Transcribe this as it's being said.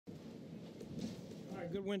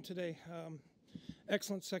Good win today.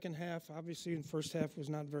 Excellent second half. Obviously, in the first half was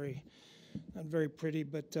not very pretty,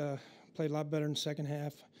 but played a lot better in the second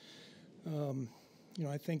half.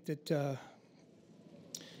 I think that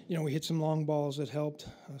we hit some long balls that helped.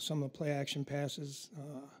 Some of the play action passes.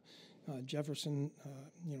 Jefferson,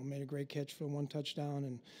 made a great catch for one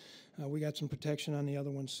touchdown, and we got some protection on the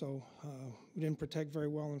other one. So we didn't protect very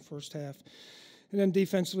well in the first half. And then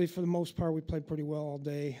defensively, for the most part, we played pretty well all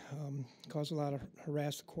day. Caused a lot of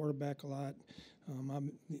harass the quarterback a lot.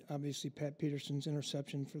 Obviously, Pat Peterson's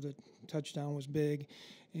interception for the touchdown was big,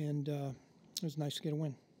 and it was nice to get a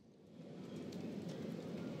win.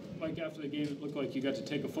 Mike, after the game, it looked like you got to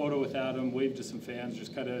take a photo with Adam, wave to some fans,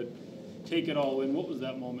 just kind of take it all in. What was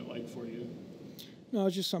that moment like for you? No,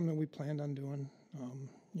 it's just something that we planned on doing.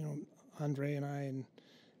 Andre and I and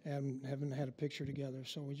Adam haven't had a picture together,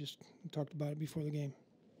 so we just talked about it before the game.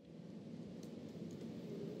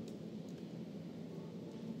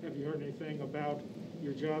 Have you heard anything about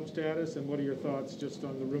your job status, and what are your thoughts just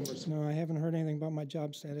on the rumors? No, I haven't heard anything about my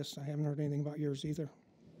job status. I haven't heard anything about yours either.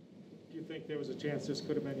 Do you think there was a chance this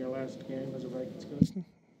could have been your last game as a Vikings coach?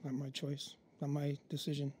 Not my choice, not my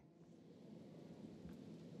decision.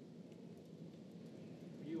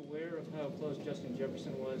 Were you aware of how close Justin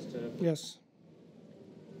Jefferson was to... Yes,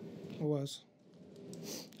 I was.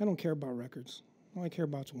 I don't care about records. All I care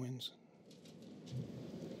about is wins.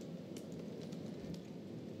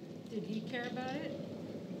 Did he care about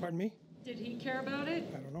it? Pardon me? Did he care about it?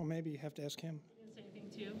 I don't know. Maybe you have to ask him. He didn't say anything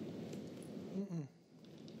to you? Mm-mm.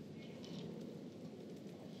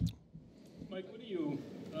 Mike, what are you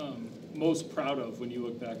most proud of when you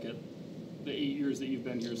look back at the 8 years that you've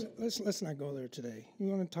been here? Let's not go there today. You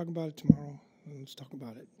want to talk about it tomorrow? Let's talk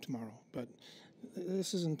about it tomorrow. But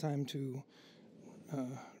this isn't time to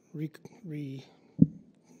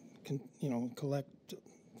collect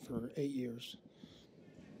for 8 years.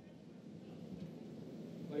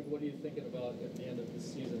 Mike, what are you thinking about at the end of the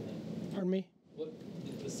season then? Pardon me?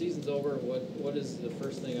 The season's over. What is the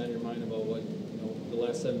first thing on your mind about what the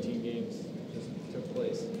last 17 games just took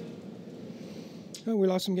place? Well, we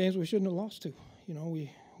lost some games we shouldn't have lost to. We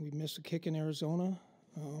missed a kick in Arizona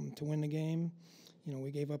to win the game.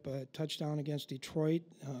 We gave up a touchdown against Detroit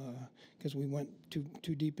because we went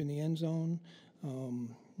too deep in the end zone.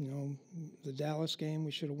 The Dallas game,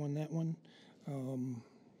 we should have won that one. I'm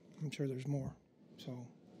sure there's more. So,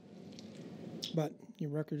 but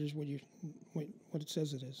your record is what it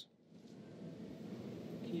says it is.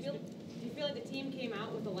 Do you feel like the team came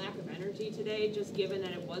out with a lack of energy today, just given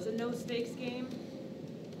that it was a no-stakes game?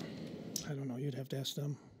 I don't know. You'd have to ask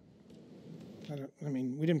them.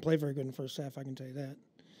 We didn't play very good in the first half, I can tell you that.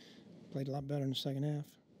 Played a lot better in the second half.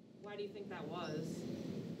 Why do you think that was?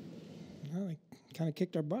 Well, they kind of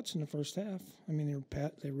kicked our butts in the first half.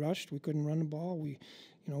 They rushed. We couldn't run the ball. We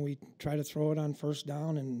tried to throw it on first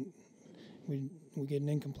down, and we get an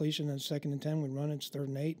incompletion. And 2nd and 10, we run it. It's 3rd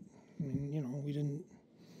and 8.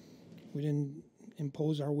 We didn't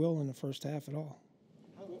impose our will in the first half at all.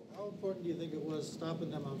 How important do you think it was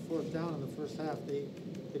stopping them on 4th down in the first half? They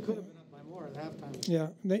could have been up by more at halftime. Yeah,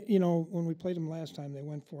 when we played them last time, they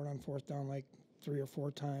went for it on 4th down like 3 or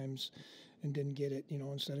 4 times and didn't get it,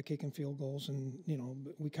 instead of kicking field goals. And,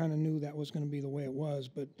 but we kind of knew that was going to be the way it was.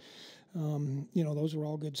 But, those were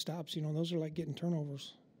all good stops. Those are like getting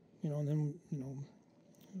turnovers. And then,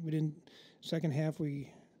 we didn't – second half,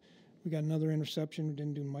 we got another interception. We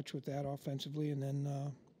didn't do much with that offensively. And then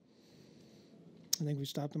I think we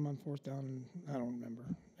stopped them on 4th down, and I don't remember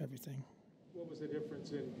everything. What was the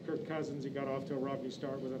difference in Kirk Cousins? He got off to a rocky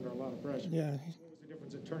start, was under a lot of pressure. Yeah. What was the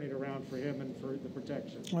difference in turning around for him and for the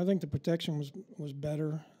protection? Well, I think the protection was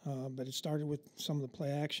better, but it started with some of the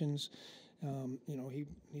play actions.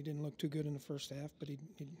 He didn't look too good in the first half, but he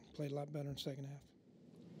played a lot better in the second half.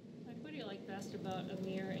 Like, what do you like best about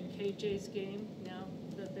Amir and KJ's game now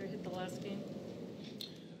that they hit the last game?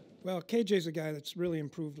 Well, KJ's a guy that's really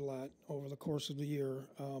improved a lot over the course of the year.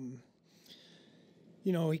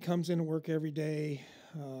 He comes into work every day.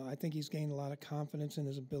 I think he's gained a lot of confidence in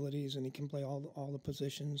his abilities, and he can play all the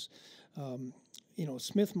positions.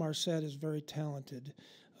 Smith Marset is very talented.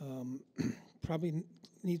 Probably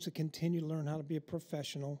needs to continue to learn how to be a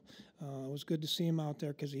professional. It was good to see him out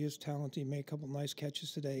there because he is talented. He made a couple nice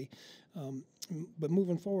catches today. But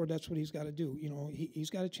moving forward, that's what he's got to do. He's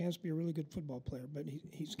got a chance to be a really good football player, but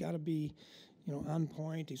he's got to be, on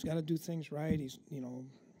point. He's got to do things right. He's,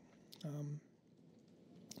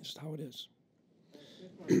 just how it is.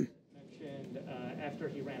 Mentioned after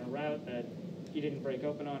he ran a route that he didn't break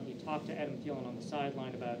open on. He talked to Adam Thielen on the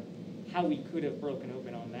sideline about how he could have broken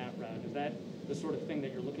open on that route. Is that the sort of thing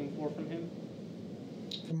that you're looking for from him?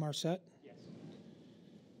 From Marset? Yes.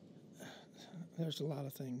 there's a lot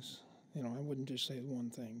of things. You know, I wouldn't just say one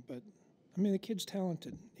thing, but I mean, the kid's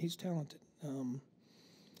talented. He's talented.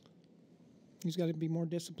 He's got to be more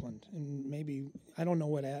disciplined, and maybe I don't know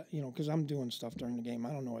what because I'm doing stuff during the game.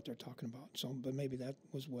 I don't know what they're talking about. So, but maybe that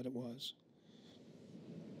was what it was.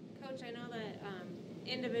 Coach, I know that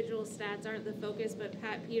individual stats aren't the focus, but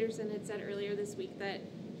Pat Peterson had said earlier this week that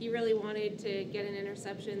he really wanted to get an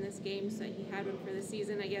interception this game, so he had one for the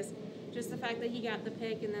season. I guess just the fact that he got the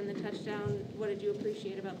pick and then the touchdown, what did you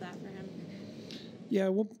appreciate about that for him? Yeah,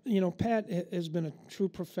 well, Pat has been a true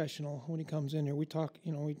professional when he comes in here. We talk,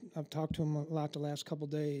 I've talked to him a lot the last couple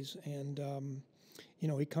of days, and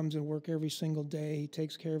he comes to work every single day. He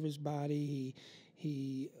takes care of his body.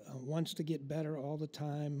 He wants to get better all the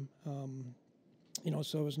time.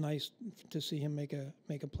 So it was nice to see him make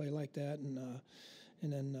a play like that and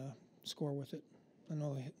then score with it. I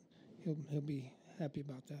know he'll be happy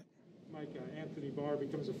about that. Mike, Anthony Barr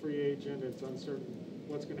becomes a free agent. It's uncertain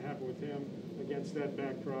what's going to happen with him. Against that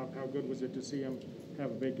backdrop, how good was it to see him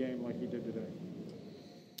have a big game like he did today?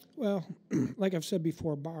 Well, like I've said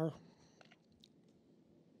before, Barr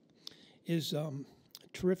is a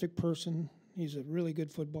terrific person. He's a really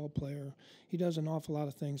good football player. He does an awful lot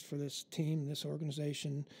of things for this team, this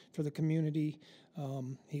organization, for the community.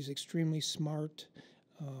 He's extremely smart.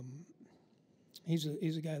 He's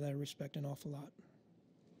a guy that I respect an awful lot.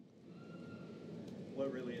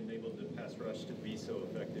 What really enabled the pass rush to be so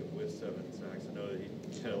effective with 7 sacks? I know that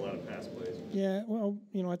he had a lot of pass plays. Yeah, well,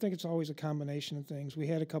 I think it's always a combination of things. We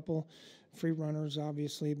had a couple free runners,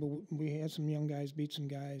 obviously, but we had some young guys beat some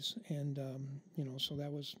guys, and so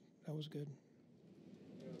that was good.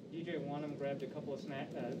 DJ Wanham grabbed a couple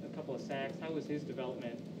of sacks. How was his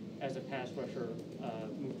development as a pass rusher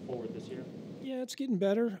moving forward this year? Yeah, it's getting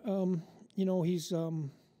better.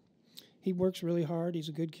 He works really hard. He's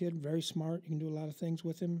a good kid, very smart. You can do a lot of things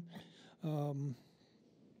with him.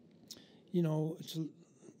 It's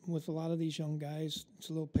with a lot of these young guys,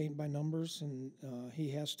 it's a little paint by numbers, and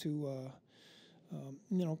he has to,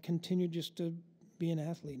 continue just to be an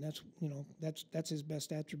athlete. And that's his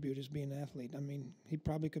best attribute is being an athlete. I mean, he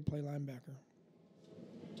probably could play linebacker.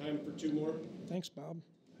 Time for 2 more. Thanks, Bob.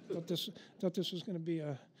 Thought this was going to be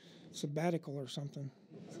a sabbatical or something.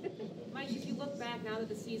 Mike, if you look back now that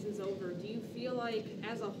the season's over, do you feel like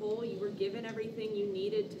as a whole you were given everything you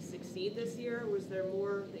needed to succeed this year, or was there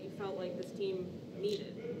more that you felt like this team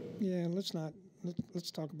needed? Yeah, let's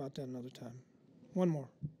talk about that another time. One more.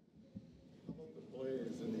 How about the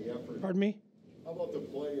players and the effort? Pardon me? How about the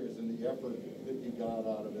players and the effort that you got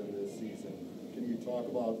out of them this season? Can you talk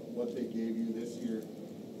about what they gave you this year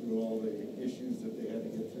through all the issues that they had to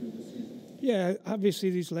get through this season? Yeah, obviously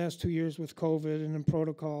these last 2 years with COVID and the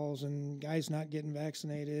protocols and guys not getting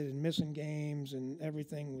vaccinated and missing games and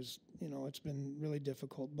everything was, it's been really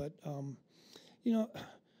difficult. But,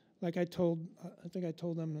 like I think I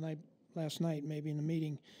told them last night, maybe in the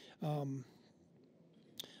meeting,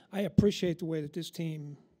 I appreciate the way that this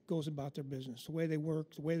team goes about their business, the way they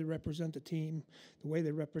work, the way they represent the team, the way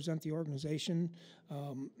they represent the organization,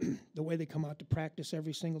 the way they come out to practice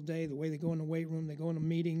every single day, the way they go in the weight room, they go into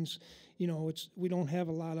meetings. We don't have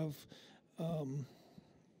a lot of, I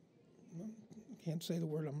can't say the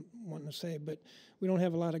word I'm wanting to say, but we don't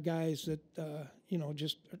have a lot of guys that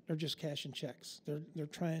are just cashing checks. They're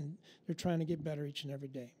trying to get better each and every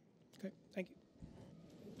day. Okay, thank you.